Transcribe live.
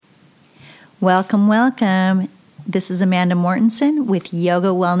Welcome, welcome. This is Amanda Mortensen with Yoga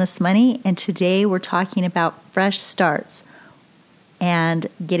Wellness Money, and today we're talking about fresh starts and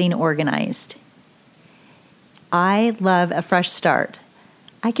getting organized. I love a fresh start.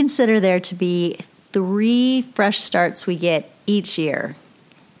 I consider there to be 3 fresh starts we get each year.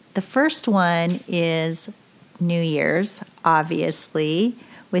 The first one is New Year's, obviously,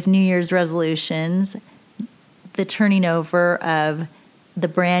 with New Year's resolutions, the turning over of the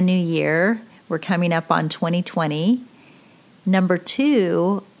brand new year. We're coming up on 2020. Number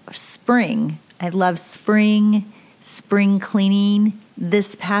 2, spring. I love spring cleaning.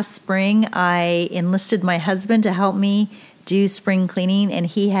 This past spring, I enlisted my husband to help me do spring cleaning, and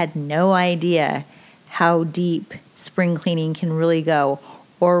he had no idea how deep spring cleaning can really go,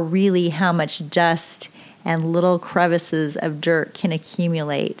 or really how much dust and little crevices of dirt can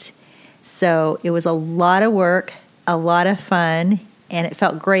accumulate. So it was a lot of work, a lot of fun, and it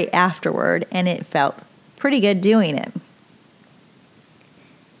felt great afterward, and it felt pretty good doing it.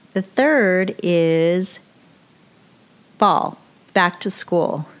 The third is fall, back to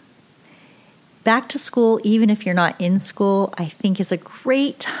school. Back to school, even if you're not in school, I think is a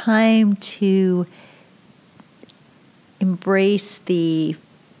great time to embrace the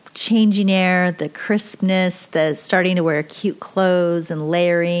changing air, the crispness, the starting to wear cute clothes and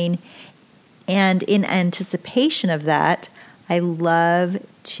layering. And in anticipation of that, I love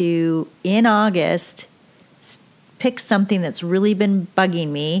to, in August, pick something that's really been bugging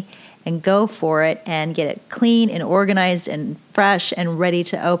me and go for it and get it clean and organized and fresh and ready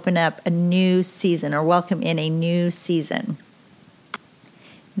to open up a new season or welcome in a new season.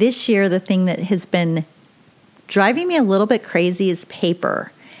 This year, the thing that has been driving me a little bit crazy is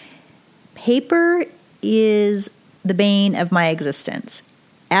paper. Paper is the bane of my existence.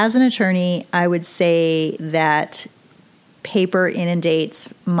 As an attorney, I would say that paper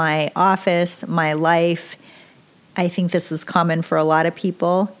inundates my office, my life. I think this is common for a lot of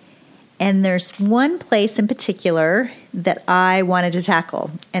people. And there's one place in particular that I wanted to tackle,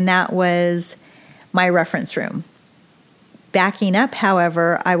 and that was my reference room. Backing up,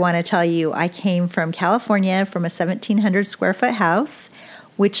 however, I want to tell you I came from California, from a 1,700 square foot house,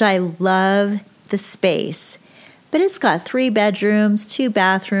 which I love the space. But it's got 3 bedrooms, 2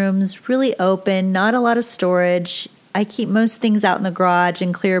 bathrooms, really open, not a lot of storage. I keep most things out in the garage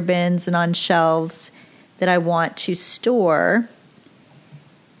in clear bins and on shelves that I want to store.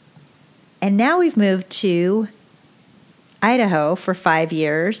 And now we've moved to Idaho for 5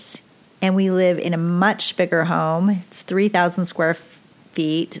 years, and we live in a much bigger home. It's 3,000 square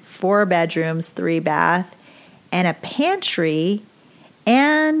feet, 4 bedrooms, 3 bath, and a pantry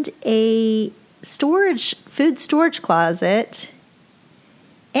and a food storage closet,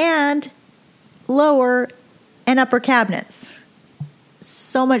 and lower and upper cabinets.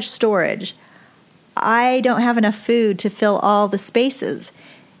 So much storage. I don't have enough food to fill all the spaces.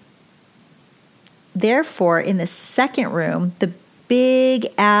 Therefore, in the second room, the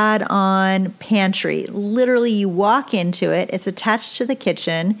big add-on pantry, literally you walk into it, it's attached to the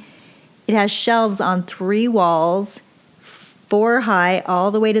kitchen. It has shelves on 3 walls, 4 high,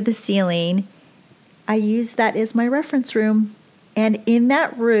 all the way to the ceiling. I use that as my reference room. And in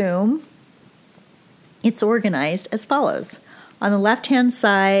that room, it's organized as follows. On the left-hand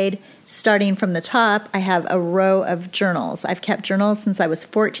side, starting from the top, I have a row of journals. I've kept journals since I was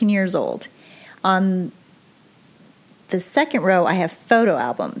 14 years old. On the second row, I have photo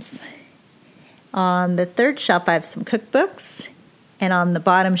albums. On the third shelf, I have some cookbooks. And on the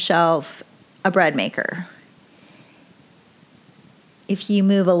bottom shelf, a bread maker. If you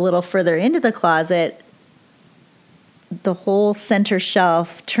move a little further into the closet, the whole center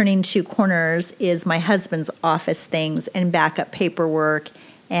shelf, turning 2 corners, is my husband's office things and backup paperwork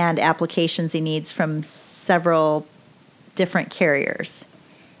and applications he needs from several different carriers.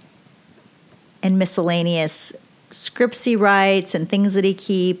 And miscellaneous scripts he writes and things that he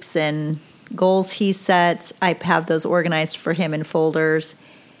keeps and goals he sets. I have those organized for him in folders.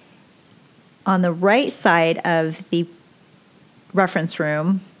 On the right side of the reference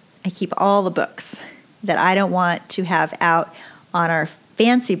room, I keep all the books that I don't want to have out on our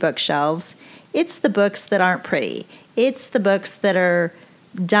fancy bookshelves. It's the books that aren't pretty. It's the books that are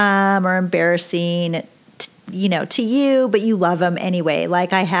dumb or embarrassing, to you, but you love them anyway.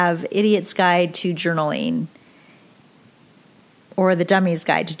 Like I have Idiot's Guide to Journaling or The Dummy's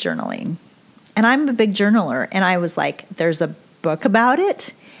Guide to Journaling. And I'm a big journaler, and I was like, there's a book about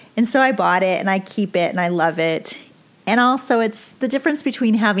it. And so I bought it, and I keep it, and I love it. And also, it's the difference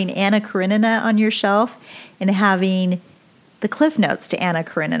between having Anna Karenina on your shelf and having the Cliff Notes to Anna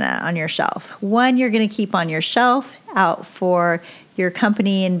Karenina on your shelf. One you're going to keep on your shelf out for your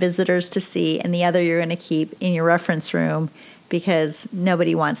company and visitors to see, and the other you're going to keep in your reference room because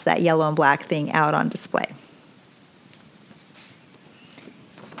nobody wants that yellow and black thing out on display.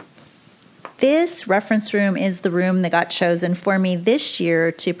 This reference room is the room that got chosen for me this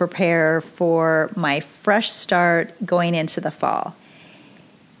year to prepare for my fresh start going into the fall.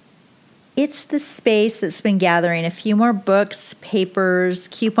 It's the space that's been gathering a few more books, papers,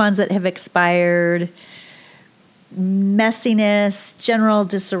 coupons that have expired, messiness, general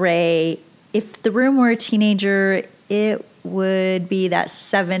disarray. If the room were a teenager, it would be that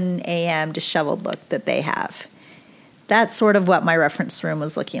 7 a.m. disheveled look that they have. That's sort of what my reference room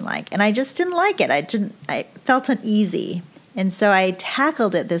was looking like. And I just didn't like it. I felt uneasy. And so I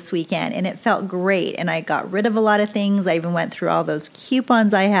tackled it this weekend, and it felt great. And I got rid of a lot of things. I even went through all those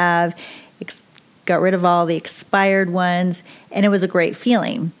coupons I have, got rid of all the expired ones, and it was a great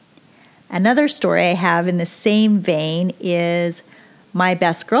feeling. Another story I have in the same vein is my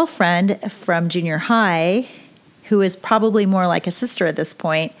best girlfriend from junior high, who is probably more like a sister at this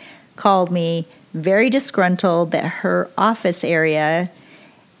point, called me very disgruntled that her office area,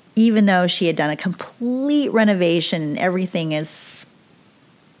 even though she had done a complete renovation and everything is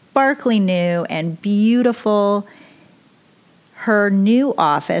sparkly new and beautiful, her new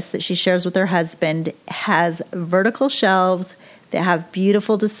office that she shares with her husband has vertical shelves that have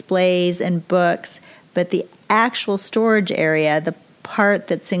beautiful displays and books, but the actual storage area, the part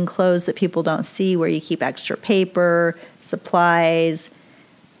that's enclosed that people don't see where you keep extra paper, supplies,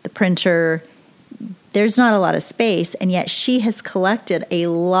 the printer, there's not a lot of space, and yet she has collected a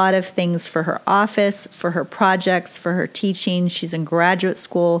lot of things for her office, for her projects, for her teaching. She's in graduate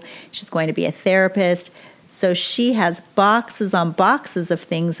school. She's going to be a therapist. So she has boxes on boxes of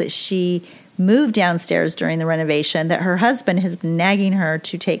things that she moved downstairs during the renovation that her husband has been nagging her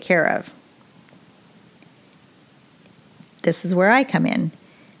to take care of. This is where I come in.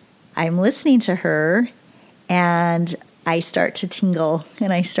 I'm listening to her, and I start to tingle,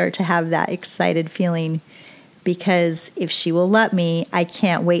 and I start to have that excited feeling because if she will let me, I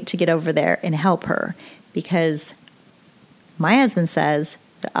can't wait to get over there and help her because my husband says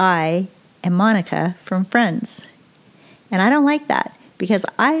that I am Monica from Friends. And I don't like that because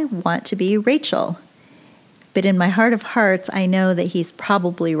I want to be Rachel. But in my heart of hearts, I know that he's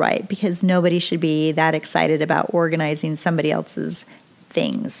probably right because nobody should be that excited about organizing somebody else's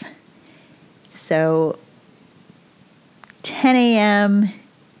things. So 10 a.m.,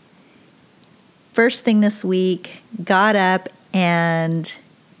 first thing this week, got up and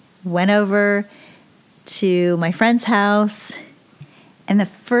went over to my friend's house. And the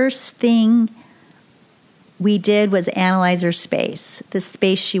first thing we did was analyze her space, the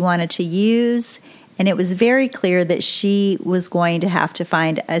space she wanted to use. And it was very clear that she was going to have to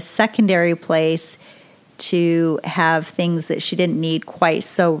find a secondary place to have things that she didn't need quite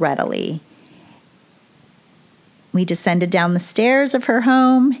so readily. We descended down the stairs of her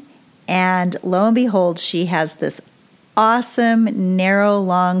home, and lo and behold, she has this awesome, narrow,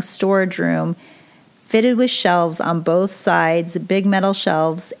 long storage room fitted with shelves on both sides, big metal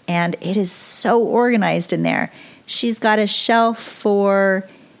shelves, and it is so organized in there. She's got a shelf for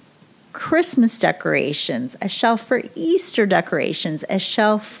Christmas decorations, a shelf for Easter decorations, a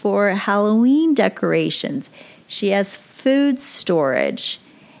shelf for Halloween decorations. She has food storage.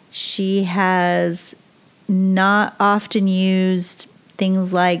 She has not often used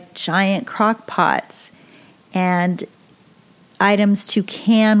things like giant crock pots and items to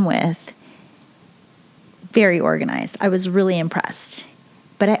can with. Very organized. I was really impressed.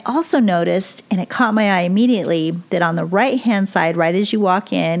 But I also noticed, and it caught my eye immediately, that on the right-hand side, right as you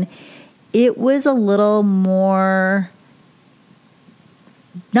walk in, it was a little more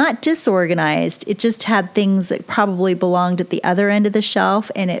not disorganized. It just had things that probably belonged at the other end of the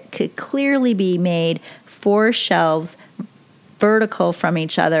shelf, and it could clearly be made 4 shelves vertical from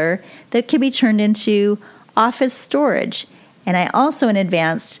each other that could be turned into office storage. And I also in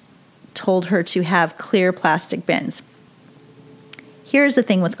advance told her to have clear plastic bins. Here's the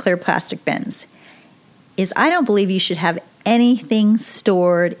thing with clear plastic bins, is I don't believe you should have anything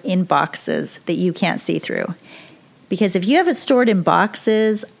stored in boxes that you can't see through. Because if you have it stored in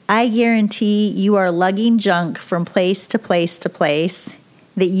boxes, I guarantee you are lugging junk from place to place to place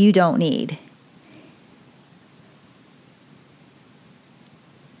that you don't need.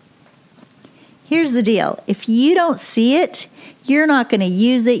 Here's the deal. If you don't see it, you're not going to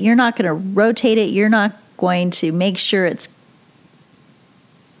use it. You're not going to rotate it. You're not going to make sure it's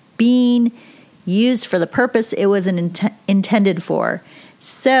being used for the purpose it was intended for.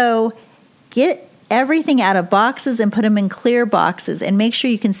 So get everything out of boxes and put them in clear boxes and make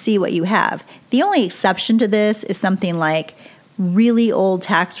sure you can see what you have. The only exception to this is something like really old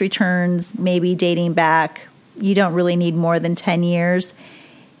tax returns, maybe dating back, you don't really need more than 10 years.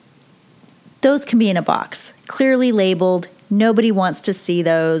 Those can be in a box, clearly labeled. Nobody wants to see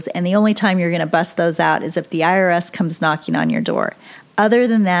those, and the only time you're going to bust those out is if the IRS comes knocking on your door. Other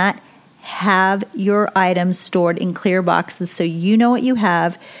than that, have your items stored in clear boxes so you know what you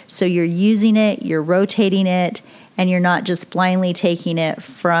have, so you're using it, you're rotating it, and you're not just blindly taking it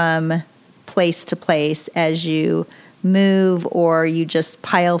from place to place as you move, or you just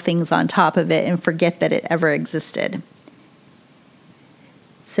pile things on top of it and forget that it ever existed.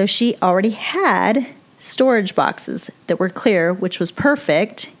 So she already had storage boxes that were clear, which was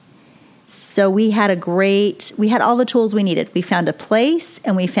perfect. So we had all the tools we needed. We found a place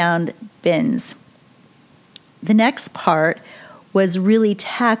and we found bins. The next part was really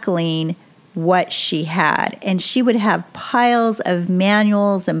tackling what she had. And she would have piles of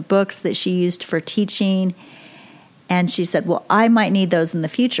manuals and books that she used for teaching. And she said, well, I might need those in the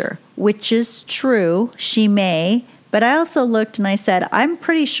future, which is true. She may. But I also looked and I said, I'm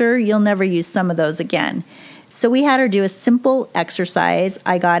pretty sure you'll never use some of those again. So we had her do a simple exercise.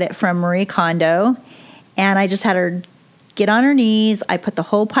 I got it from Marie Kondo, and I just had her get on her knees. I put the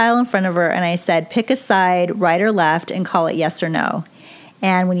whole pile in front of her, and I said, pick a side, right or left, and call it yes or no.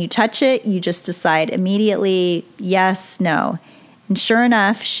 And when you touch it, you just decide immediately, yes, no. And sure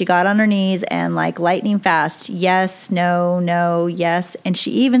enough, she got on her knees and like lightning fast, yes, no, no, yes. And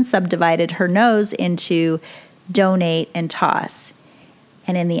she even subdivided her no's into donate and toss.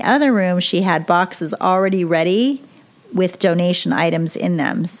 And in the other room, she had boxes already ready with donation items in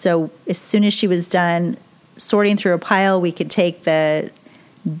them. So as soon as she was done sorting through a pile, we could take the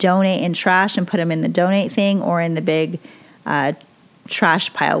donate and trash and put them in the donate thing or in the big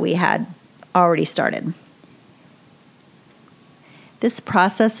trash pile we had already started. This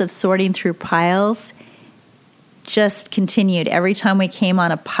process of sorting through piles just continued. Every time we came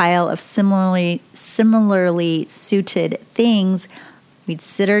on a pile of similarly suited things, we'd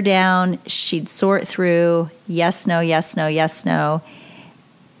sit her down, she'd sort through, yes, no, yes, no, yes, no,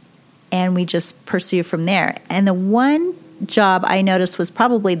 and we just pursue from there. And the one job I noticed was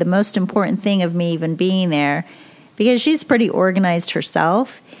probably the most important thing of me even being there, because she's pretty organized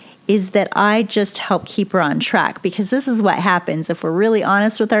herself, is that I just help keep her on track. Because this is what happens if we're really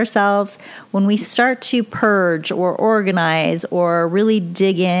honest with ourselves. When we start to purge or organize or really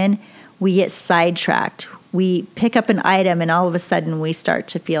dig in, we get sidetracked. We pick up an item and all of a sudden we start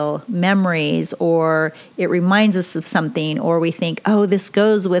to feel memories, or it reminds us of something, or we think, oh, this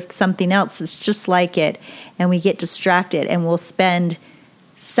goes with something else that's just like it, and we get distracted and we'll spend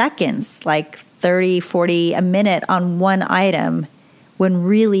seconds, like 30, 40, a minute on one item, when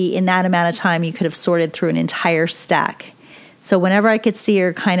really in that amount of time you could have sorted through an entire stack. So whenever I could see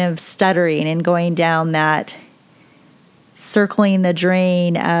her kind of stuttering and going down that circling the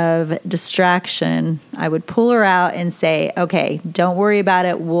drain of distraction, I would pull her out and say, okay, don't worry about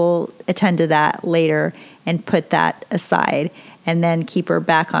it. We'll attend to that later, and put that aside, and then keep her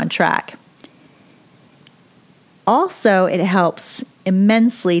back on track. Also, it helps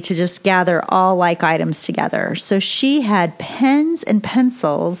immensely to just gather all like items together. So she had pens and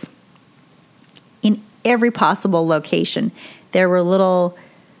pencils in every possible location. There were little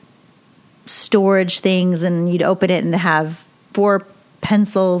storage things, and you'd open it and have 4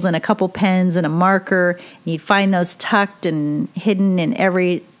 pencils and a couple pens and a marker. And you'd find those tucked and hidden in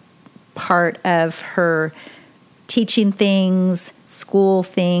every part of her teaching things, school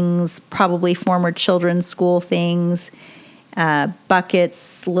things, probably former children's school things,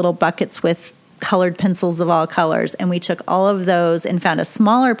 buckets, little buckets with colored pencils of all colors. And we took all of those and found a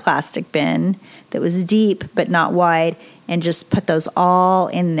smaller plastic bin that was deep but not wide, and just put those all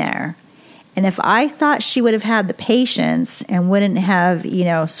in there. And if I thought she would have had the patience and wouldn't have,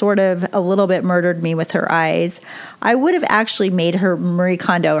 sort of a little bit murdered me with her eyes, I would have actually made her Marie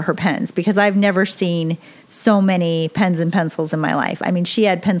Kondo her pens, because I've never seen so many pens and pencils in my life. I mean, she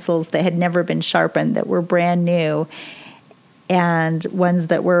had pencils that had never been sharpened, that were brand new, and ones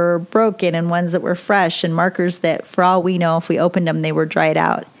that were broken and ones that were fresh, and markers that, for all we know, if we opened them, they were dried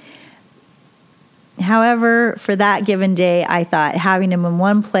out. However, for that given day, I thought having them in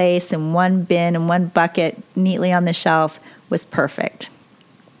one place, in one bin, and one bucket neatly on the shelf was perfect.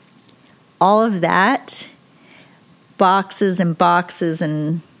 All of that, boxes and boxes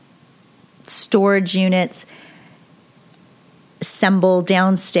and storage units assembled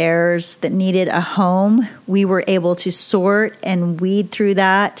downstairs that needed a home, we were able to sort and weed through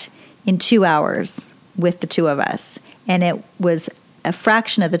that in 2 hours with the two of us. And it was a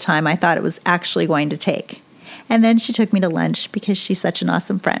fraction of the time I thought it was actually going to take. And then she took me to lunch because she's such an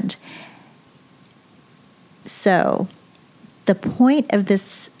awesome friend. So the point of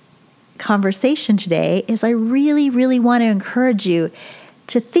this conversation today is I really, really want to encourage you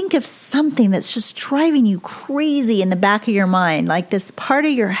to think of something that's just driving you crazy in the back of your mind, like this part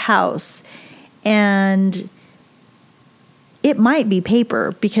of your house. And it might be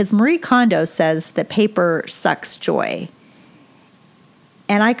paper, because Marie Kondo says that paper sucks joy.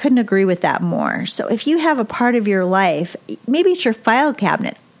 And I couldn't agree with that more. So if you have a part of your life, maybe it's your file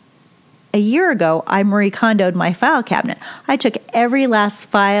cabinet. A year ago, I Marie Kondo'd my file cabinet. I took every last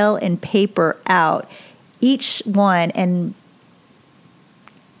file and paper out, each one, and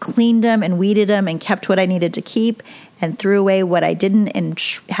cleaned them and weeded them and kept what I needed to keep and threw away what I didn't and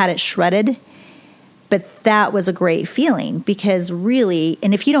had it shredded. But that was a great feeling, because really,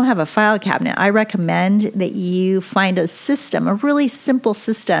 and if you don't have a file cabinet, I recommend that you find a system, a really simple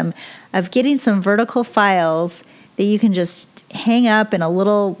system of getting some vertical files that you can just hang up in a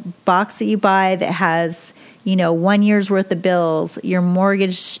little box that you buy that has, 1 year's worth of bills, your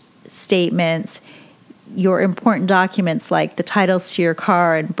mortgage statements, your important documents like the titles to your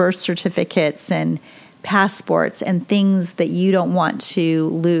car and birth certificates and passports and things that you don't want to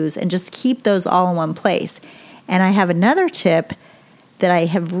lose, and just keep those all in one place. And I have another tip that I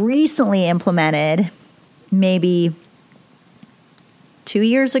have recently implemented, maybe 2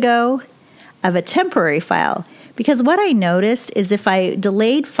 years ago, of a temporary file. Because what I noticed is if I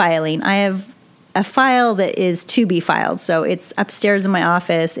delayed filing, I have a file that is to be filed. So it's upstairs in my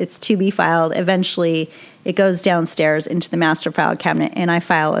office, it's to be filed. Eventually it goes downstairs into the master file cabinet and I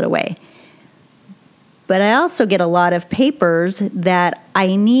file it away. But I also get a lot of papers that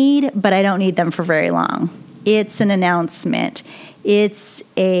I need, but I don't need them for very long. It's an announcement. It's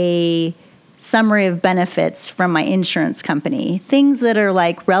a summary of benefits from my insurance company. Things that are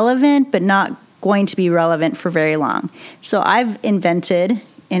like relevant, but not going to be relevant for very long. So I've invented,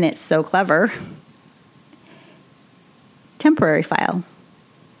 and it's so clever, temporary file.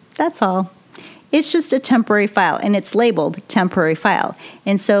 That's all. It's just a temporary file, and it's labeled temporary file.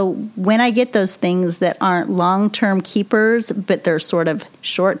 And so when I get those things that aren't long-term keepers, but they're sort of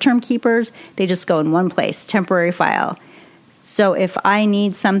short-term keepers, they just go in one place, temporary file. So if I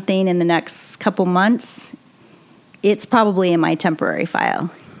need something in the next couple months, it's probably in my temporary file.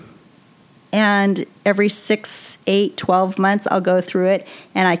 And every 6, 8, 12 months, I'll go through it,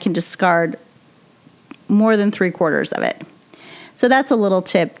 and I can discard more than 3/4 of it. So that's a little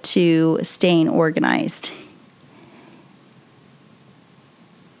tip to staying organized.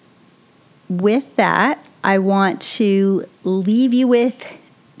 With that, I want to leave you with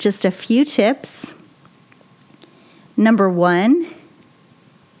just a few tips. Number 1,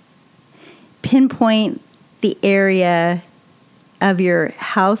 pinpoint the area of your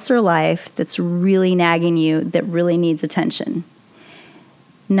house or life that's really nagging you, that really needs attention.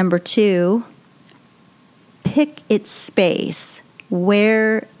 Number 2, pick its space.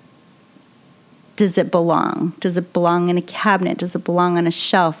 Where does it belong? Does it belong in a cabinet? Does it belong on a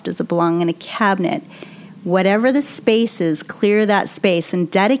shelf? Does it belong in a cabinet? Whatever the space is, clear that space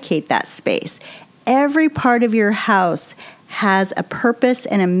and dedicate that space. Every part of your house has a purpose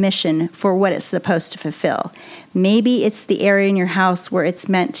and a mission for what it's supposed to fulfill. Maybe it's the area in your house where it's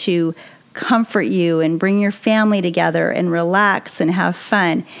meant to comfort you and bring your family together and relax and have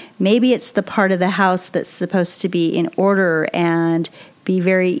fun. Maybe it's the part of the house that's supposed to be in order and be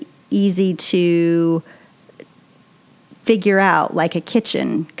very easy to figure out, like a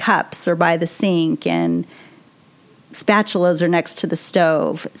kitchen. Cups are by the sink and spatulas are next to the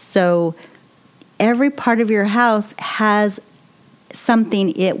stove. So every part of your house has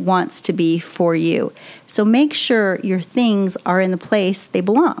something it wants to be for you. So make sure your things are in the place they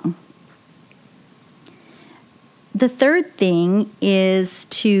belong. The third thing is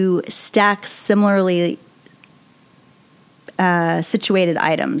to stack similarly situated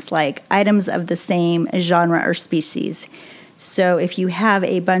items, like items of the same genre or species. So if you have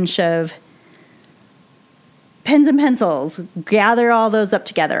a bunch of pens and pencils, gather all those up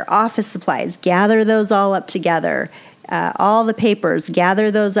together. Office supplies, gather those all up together. All the papers,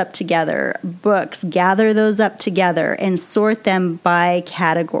 gather those up together. Books, gather those up together and sort them by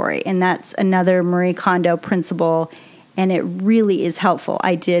category. And that's another Marie Kondo principle, and it really is helpful.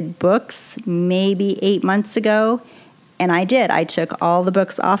 I did books maybe 8 months ago, and I took all the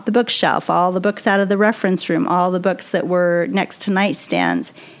books off the bookshelf, all the books out of the reference room, all the books that were next to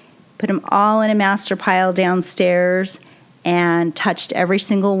nightstands, put them all in a master pile downstairs, and touched every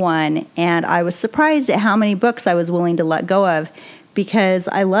single one. And I was surprised at how many books I was willing to let go of, because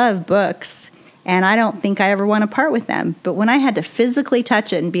I love books and I don't think I ever want to part with them. But when I had to physically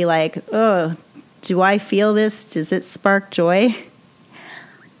touch it and be like, oh, do I feel this? Does it spark joy?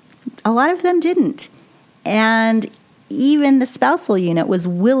 A lot of them didn't. And even the spousal unit was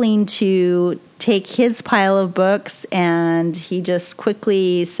willing to take his pile of books, and he just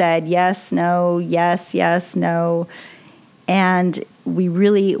quickly said yes, no, yes, yes, no. And we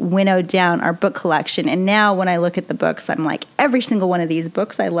really winnowed down our book collection. And now when I look at the books, I'm like, every single one of these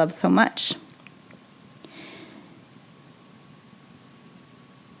books I love so much.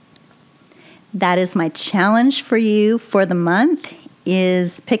 That is my challenge for you for the month,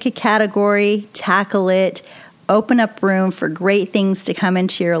 is pick a category, tackle it, open up room for great things to come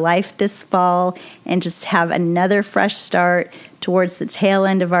into your life this fall, and just have another fresh start towards the tail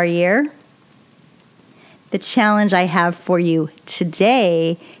end of our year. The challenge I have for you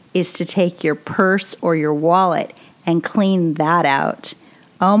today is to take your purse or your wallet and clean that out.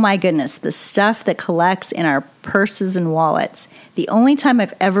 Oh my goodness, the stuff that collects in our purses and wallets. The only time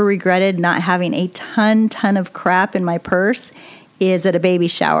I've ever regretted not having a ton of crap in my purse is at a baby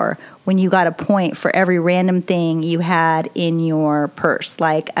shower, when you got a point for every random thing you had in your purse,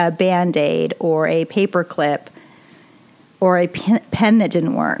 like a Band-Aid or a paper clip or a pen that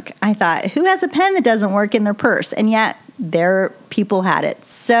didn't work. I thought, who has a pen that doesn't work in their purse? And yet, people had it.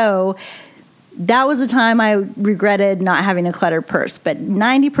 So that was a time I regretted not having a cluttered purse. But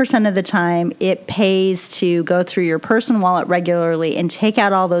 90% of the time, it pays to go through your purse and wallet regularly and take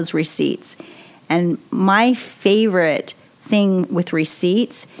out all those receipts. And my favorite thing with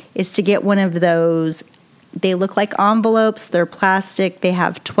receipts is to get one of those. They look like envelopes. They're plastic. They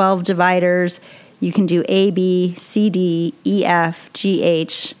have 12 dividers. You can do A, B, C, D, E, F, G,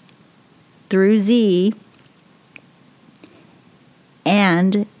 H through Z.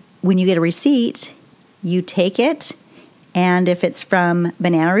 And when you get a receipt, you take it, and if it's from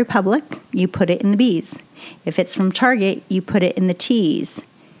Banana Republic, you put it in the B's. If it's from Target, you put it in the T's.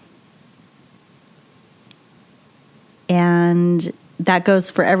 And that goes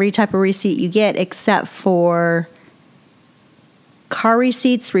for every type of receipt you get, except for car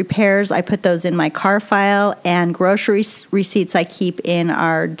receipts, repairs. I put those in my car file, and grocery receipts I keep in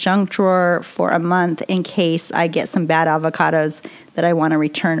our junk drawer for a month in case I get some bad avocados that I want to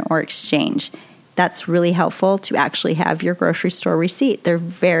return or exchange. That's really helpful to actually have your grocery store receipt. They're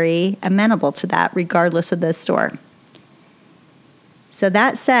very amenable to that, regardless of the store. So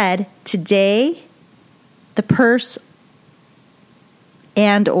that said, today, the purse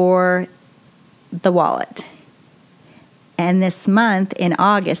and or the wallet. And this month in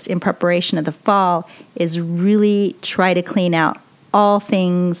August, in preparation of the fall, is really try to clean out all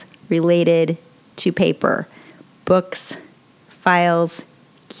things related to paper. Books, files,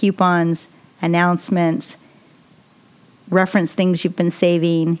 coupons, announcements, reference things you've been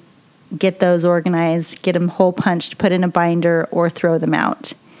saving, get those organized, get them hole punched, put in a binder, or throw them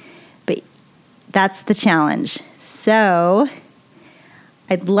out. But that's the challenge. So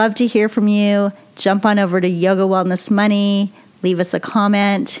I'd love to hear from you. Jump on over to Yoga Wellness Money, leave us a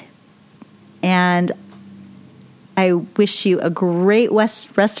comment, and I wish you a great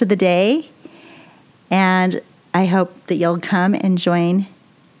rest of the day, and I hope that you'll come and join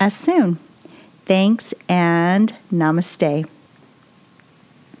us soon. Thanks, and namaste.